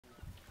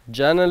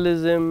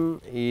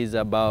Journalism is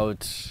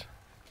about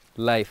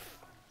life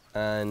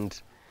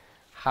and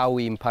how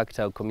we impact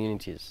our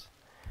communities.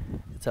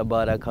 It's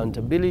about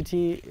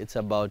accountability, it's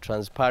about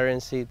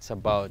transparency, it's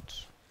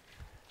about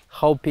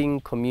helping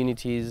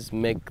communities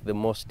make the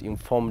most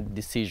informed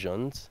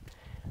decisions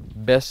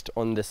based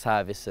on the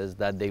services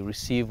that they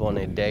receive on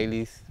a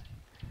daily,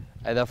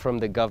 either from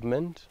the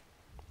government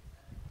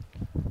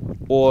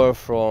or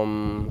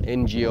from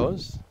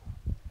NGOs,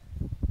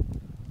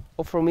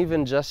 or from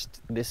even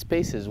just the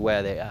spaces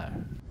where they are.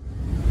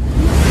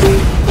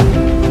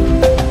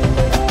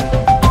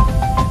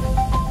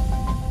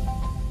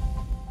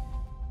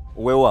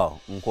 Wewa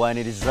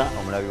nkwaniriza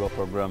omulabi wa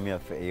programu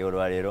yaffe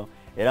ey'olwaleero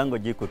era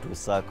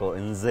ng'ogikutuusaako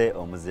nze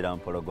omuzira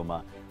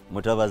mpologoma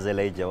Mutabazi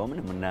Elijah wamu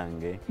ne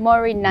munnange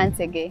Maureen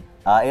Nantege.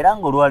 Era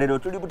ng'olwaleero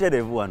tuli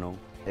butereevu wano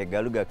e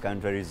Galuga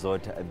Country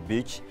Resort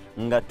Beach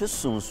nga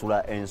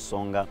tusunsula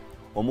ensonga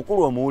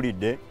omukulu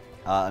omuwulidde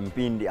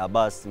Mpindi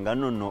Abbas nga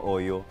nonno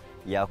oyo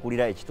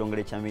yakulira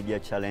ekitongole kya Media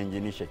Challenge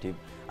Initiative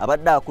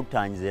abadde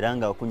akutanyiza era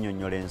nga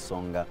akunnyonnyola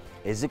ensonga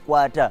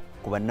ezikwata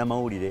ku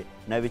bannamawulire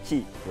na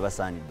biki bye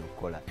basaanidde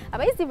okukola.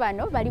 Abayizi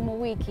bano bali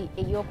mu wiiki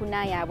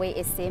ey'okuna yaabwe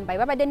esembayo.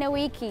 Babadde ne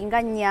wiiki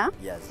nga nnya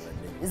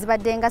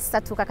zibadde nga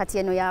 3 kakati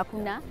eno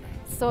yakuna,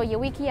 so ye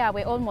wiiki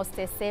yaabwe almost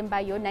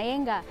esembayo naye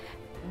nga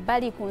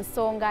bali ku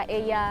nsonga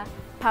eya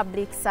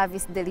public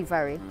service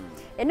delivery.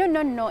 Eno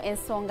nonno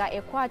ensonga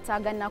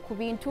ekwatagana ku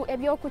bintu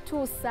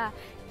ebyokutuusa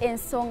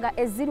ensonga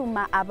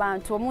eziruma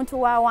abantu,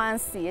 omuntu wa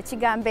wansi,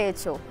 ekigambo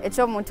ekyo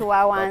eky'omuntu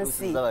wa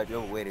wansi,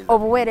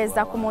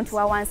 obuweereza ku muntu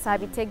wa wansi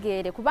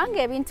abitegeere,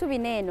 kubanga ebintu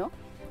bineeno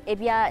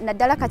ebya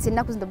naddala kati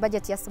ennaku zino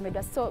budget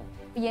yasomeddwa, so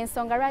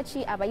yensonga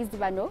lwaki abayizi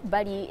bano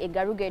bali e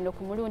Galuga eno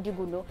ku mulundi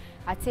guno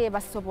ate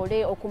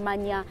basobole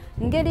okumanya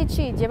ngeri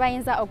ki gye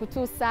bayinza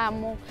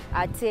okutuusaamu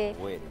ate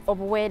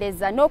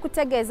obuweereza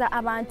n'okutegeeza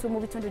abantu mu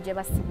bitundu gye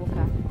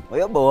basibuka.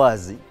 Oyo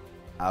Bowazi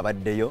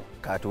abaddeyo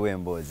katuwa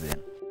emboozi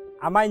eno.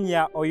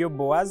 Amanya Oyo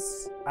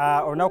Boaz,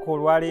 olunaku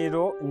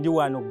olwaleero ndi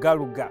wano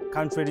Galuga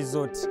Country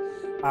Resort.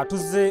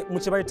 Tuzze mu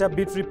kye bayita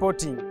beat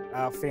reporting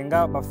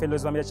fenga ba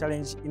Fellows ba Media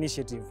Challenge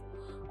Initiative.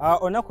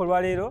 Olunaku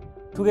olwaleero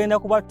tugenda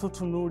kuba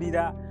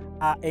tutunuulira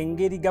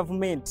engeri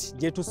gavumenti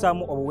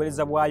gyetusaamu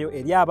obuweereza bwayo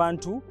eri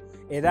abantu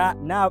era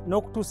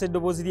n'okutuusa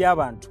eddoboozi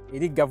ly'abantu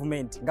eri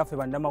gavumenti nga ffe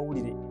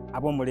bannamawulire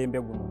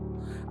ab'omulembe guno.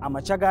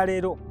 Amakya ga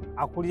leero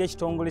akulira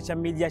ekitongole kya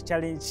Media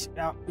Challenge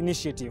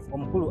Initiative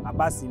omukulu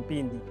Abbas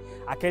Mpindi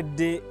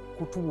akedde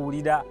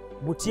kutubuulira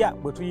butya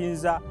bwe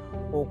tuyinza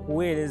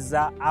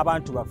okuweereza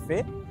abantu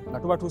baffe nga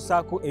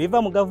tubatuusaako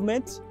ebiva mu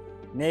gavumenti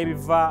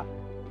n'ebiva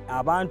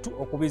abantu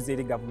okubiza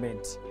eri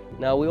gavumenti.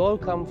 Now we all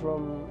come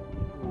from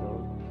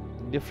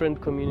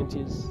different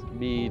communities,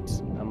 be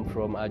it I'm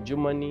from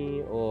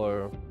Ajumani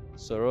or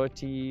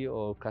Soroti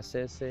or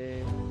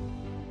Kasese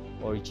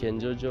or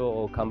Chenjojo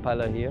or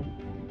Kampala here.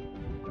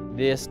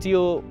 There are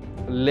still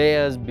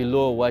layers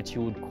below what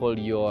you would call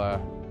your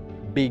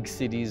big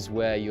cities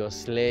where you're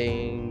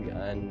slaying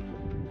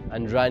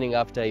and running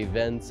after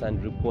events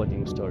and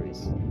reporting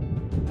stories.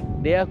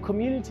 There are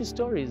community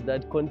stories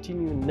that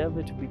continue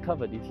never to be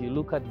covered. If you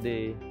look at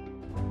the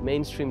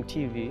mainstream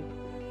TV,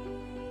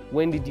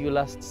 when did you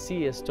last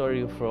see a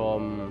story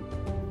from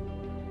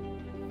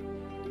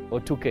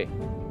Otuke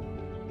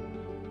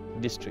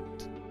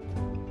district?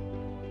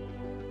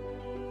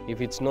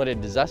 If it's not a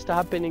disaster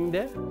happening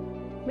there,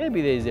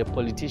 maybe there is a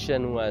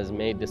politician who has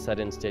made a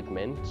certain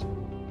statement,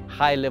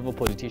 high-level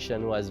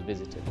politician who has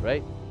visited,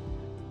 right?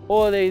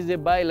 Or there is a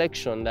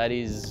by-election that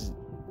is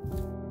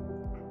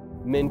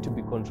meant to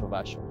be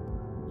controversial.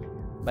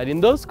 But in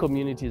those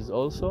communities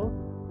also,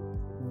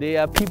 there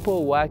are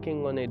people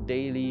working on a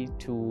daily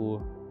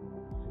to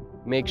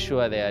make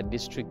sure their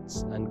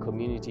districts and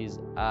communities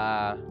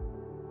are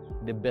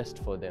the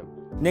best for them.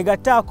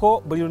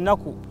 Negataako buli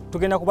lunaku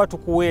tugenda kuba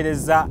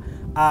tukuweereza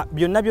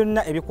byonna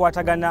byonna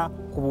ebikwatagana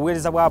ku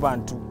buweereza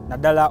bw'abantu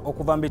naddala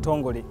okuva mu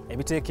bitongole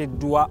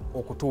ebiteekeddwa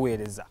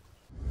okutuweereza.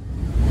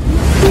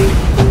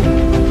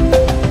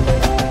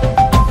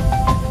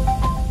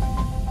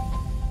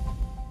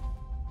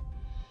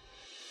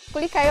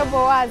 Kulikayo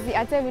Bowazi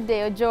ate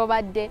video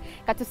gy'obadde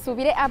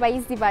katusuubire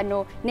abayizi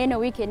bano neno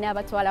weekend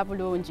abatwala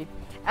bulungi.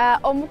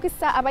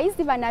 Omukisa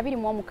abayizi bano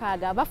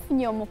 26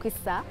 bafunye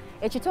omukisa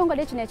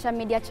ekitongole kino ekya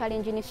Media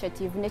Challenge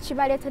Initiative ne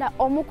kibaleetera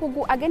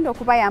omukugu agenda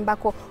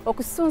okubayambako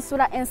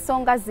okusunsula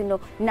ensonga zino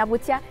na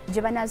butya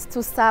gye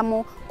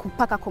banazituusaamu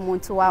kupaka ku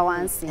muntu wa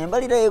wansi.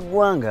 Embalira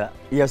y'eggwanga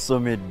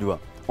yasomeddwa.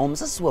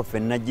 Omusasi waffe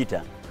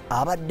Najita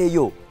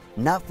abaddeyo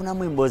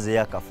n'afunamu emboozi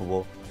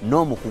ey'akafubo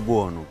n'omukugu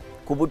ono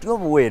ku butya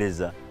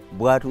obuweereza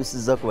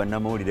bwatuusizza ku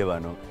bannamawulire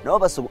bano nabo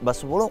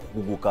basobole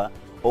okukuguka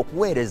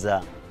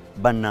okuweereza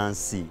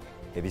bannansi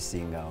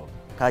ebisingawo.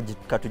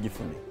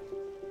 Katugifune.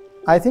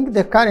 I think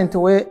the current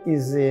way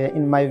is,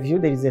 in my view,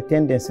 there is a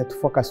tendency to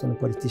focus on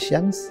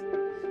politicians.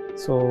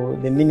 So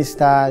the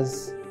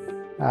ministers,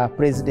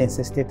 presidents,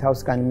 the State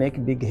House can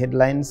make big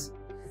headlines,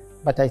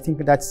 but I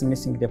think that's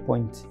missing the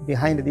point.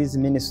 Behind these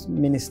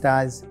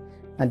ministers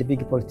and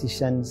big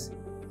politicians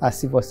are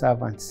civil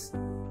servants.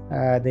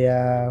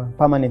 their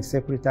permanent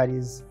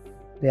secretaries,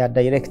 their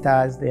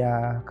directors,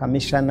 their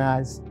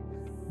commissioners,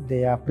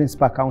 their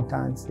principal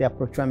accountants, their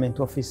procurement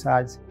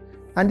officers.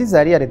 And these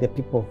are really the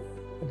people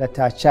that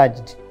are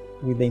charged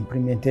with the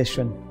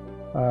implementation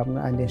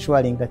and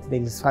ensuring that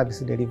there is service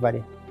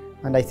delivery.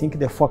 And I think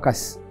the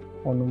focus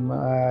on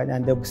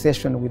and the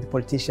obsession with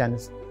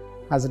politicians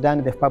has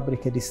done the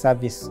public a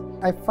disservice.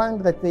 I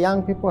find that the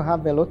young people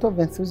have a lot of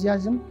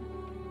enthusiasm.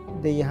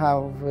 They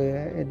have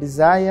a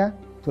desire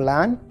to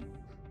learn.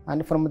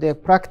 And from the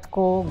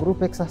practical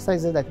group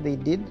exercises that they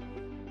did,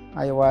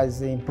 I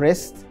was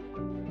impressed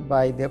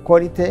by the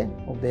quality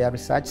of their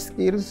research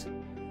skills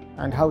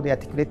and how they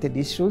articulated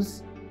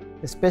issues,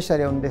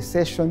 especially on the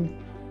session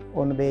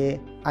on the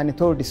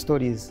untold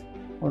stories,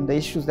 on the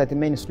issues that the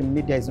mainstream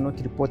media is not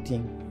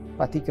reporting,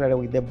 particularly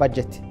with the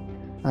budget.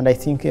 And I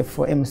think if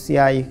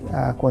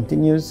MCI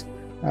continues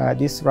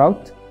this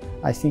route,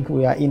 I think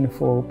we are in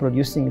for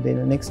producing the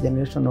next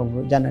generation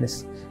of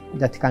journalists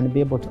that can be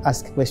able to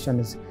ask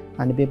questions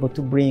and be able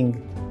to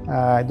bring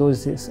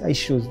those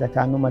issues that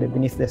are normally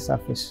beneath the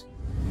surface.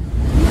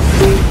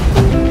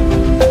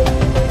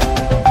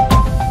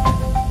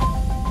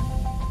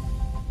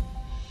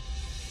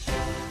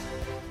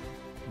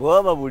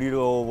 Bwaba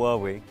buliro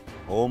obwabwe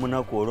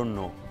omunaku olwo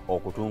nno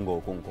okutunga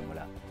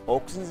okunkumula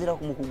okusinziira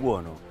ku mukugu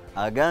ono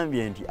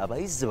agambye nti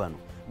abayizi bano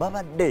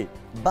babadde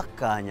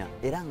bakkaanya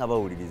era nga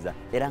bawuliriza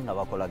era nga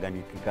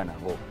bakolaganirika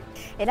nabo.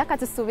 Era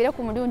katusuubire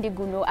ku mulundi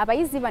guno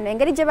abayizi bano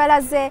engeri gye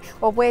balaze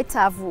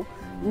obwetaavu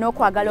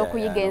n'okwagala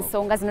okuyiga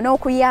ensonga zino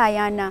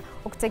n'okuyaayaana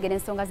okutegera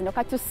ensonga zino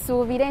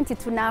katusuubire nti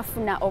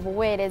tunaafuna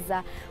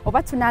obuweereza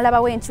oba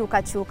tunalabawo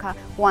enkyukakyuka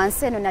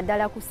wansi eno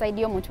naddala ku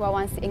sayidi y'omuntu wa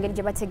wansi engeri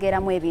gye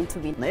bategeeramu ebintu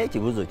bino. Naye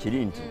ekibuuzo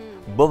kiri nti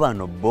bo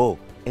bano bo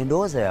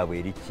endowooza yaabwe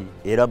eri ki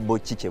era bo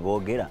ki kye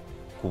boogera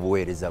ku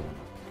buweereza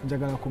buno?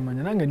 Njagala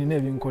kumanya nange nina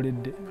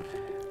ebinkoledde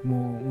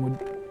mu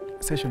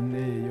session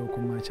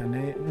ey'okumakya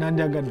naye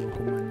nandyagadde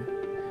okumanya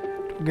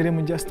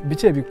tugeremu just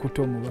biki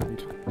ebikkuta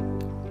omubabiro.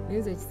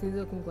 Nze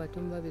kisinze okunkwata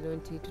omubabiro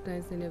nti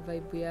tutandise ne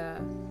vibe ya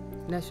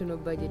national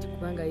budget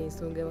kubanga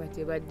y'ensonga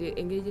wate badde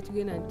engeri gye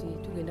tugenda nti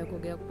tugenda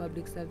kwogera ku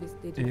public service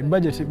delivery.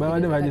 Budget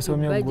babadde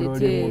bagisomya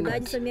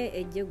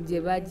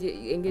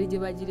engeri gye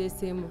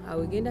bagireeseemu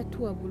awo egenda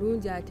tuwa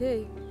bulungi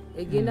ate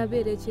egenda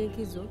beera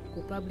ekyenkizo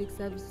ku public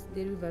service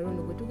delivery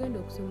ono bwe tugenda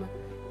okusoma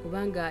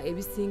kubanga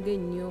ebisinga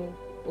ennyo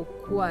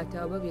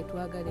okukwata oba bye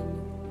twagala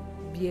ennyo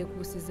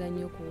byekuusiza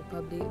nnyo ku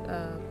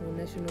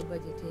national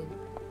budget eno.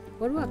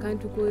 Waliwo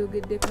akantu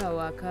koyogeddeko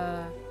awo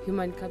aka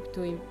human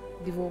capital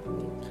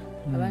development.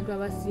 Abantu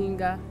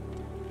abasinga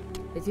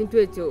ekintu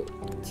ekyo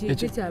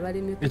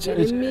kikyabalemye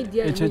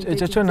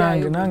ekyo kyo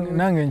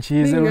nange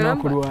nkiyize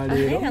lunaku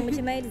lwaleero.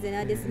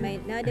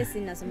 Nade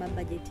sinasoma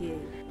budget eyo.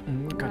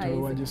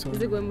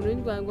 Nze gwe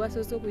mulungi gwange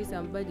wasoose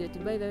okuyisa mu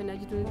budget bayirayo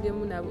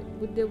nagitunuddemu nabo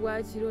budde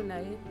bwa kiro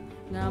naye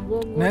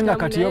naye nga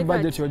kati yo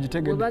budget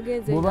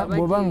ogitegedde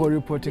bw'oba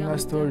ng'oreportinga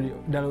story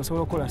ddala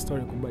osobola okukola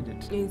story ku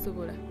budget.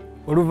 Nsobola.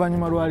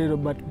 Oluvannyuma lwaleero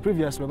but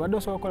previously obadde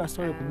osobola okukola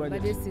story ku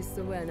budget. Budget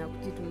sisobola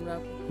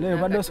nakukitunulako. Leero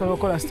obadde osobola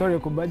okukola story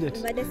ku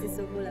budget. Budget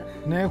sisobola.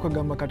 Naye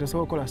kwegamba kati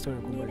osobola okukola story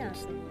ku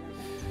budget.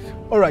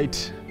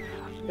 Alright.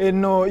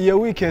 Eno ye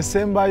week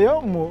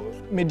esembayo mu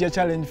Media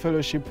Challenge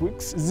Fellowship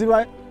Weeks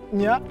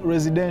zibanya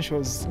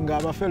residentials nga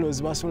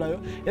abafellows basulayo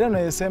era no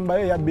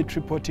esembayo ya bit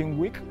reporting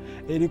week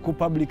eri ku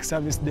public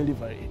service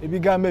delivery.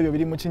 Ebigambo ebyo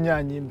biri mu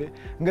kinyanyimbe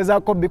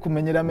ngezaako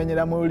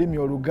bikumenyera mu lulimi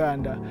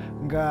Oluganda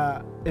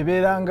nga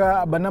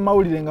ebeeranga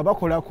bannamawulire nga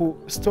bakola ku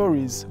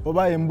stories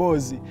oba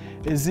emboozi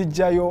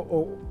ezijjayo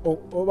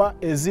oba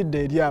ezidda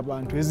eri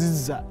abantu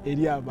ezizza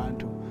eri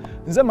abantu.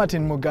 Nze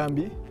Martin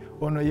Mugambi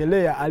ono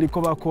yeleya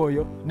aliko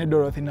bakoyo ne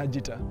Dorothy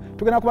Najita.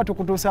 Tugenda kuba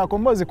tukutuusaako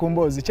mboozi ku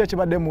mboozi ki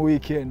ekibadde mu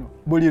wiiki eno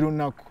buli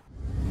lunaku.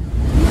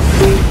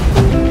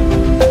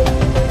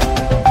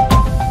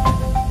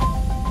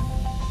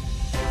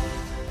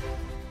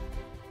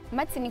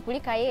 Martin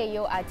kulika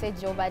yeeyo ate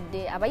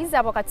gy'obadde abayizi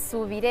abo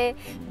katusuubire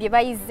bye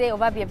bayize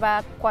oba bye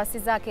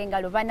bakwasizaako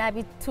engalo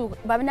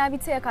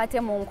banaabiteeka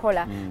ate mu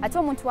nkola ate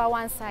omuntu wa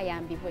wansi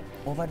ayambibwe.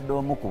 Obadde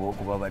omu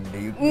ku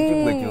babaddeyo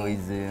kigwe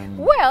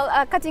kyoyizeemu.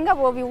 Well kati nga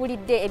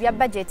bw'obiwulidde ebya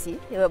budget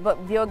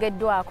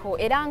byogeddwako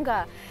era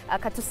nga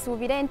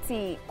katusuubire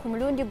nti ku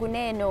mulundi guno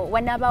eno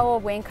wanaabawo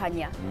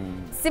obwenkanya.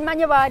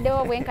 Simanyi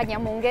bawaddewo obwenkanya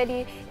mu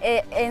ngeri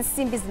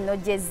ensimbi zino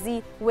gye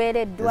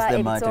ziweereddwa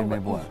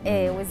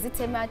ebitongole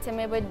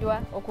wezitematemebweddwa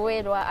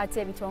okuweerwa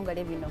ate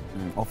ebitongole bino.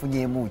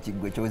 Ofunyeemu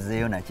kigwe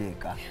kyozeeyo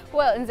nakyeka?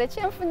 Well nze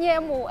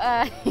kyenfunyeemu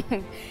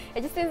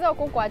ekisinza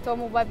okunkwata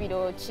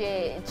omubabiro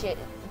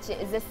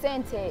ze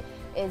ssente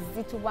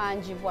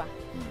ezitubanjibwa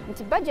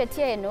nti budget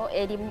eno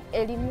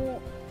erimu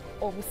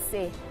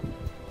obuse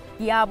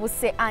ya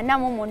buse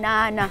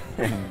 48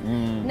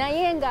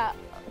 naye nga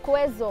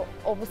kwezo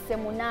obuse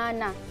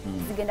 8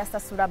 zigenda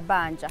sasula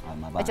bbanja.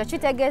 Ekyo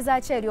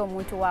kitegeeza ki eri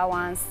omuntu wa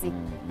wansi?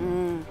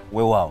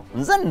 Weewaawo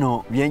nze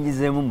nno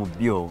byenjizeemu mu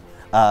byo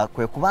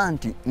kwe kuba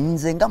nti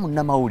nze nga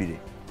munnamawulire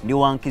ndi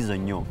wankizo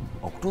nnyo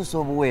okutuusa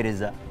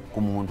obuweereza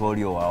ku muntu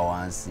oli owa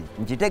wansi.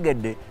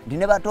 Nkitegedde nti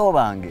ne bato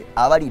bange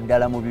abali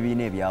ddala mu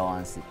bibiina ebya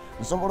wansi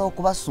nsobola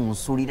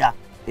okubasunsulira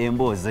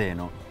emboozi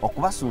eno,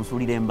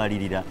 okubasunsulira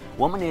embalirira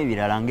wamu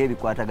n'ebirala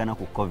ng'ebikwatagana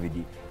ku COVID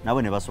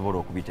nabo ne basobola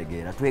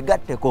okubitegeera.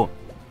 Twegatteko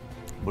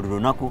buli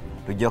lunaku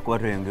tujja kuba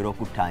tweyongera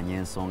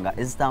okuttaanya ensonga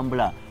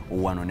ezitambula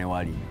wano ne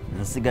wali.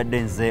 Nsigadde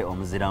nze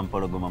omuzira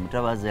mpologoma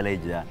Mutabazi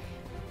Elijah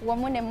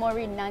wamu ne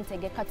Maureen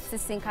Nantege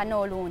katusisinkana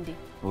olundi.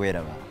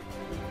 Weeraba.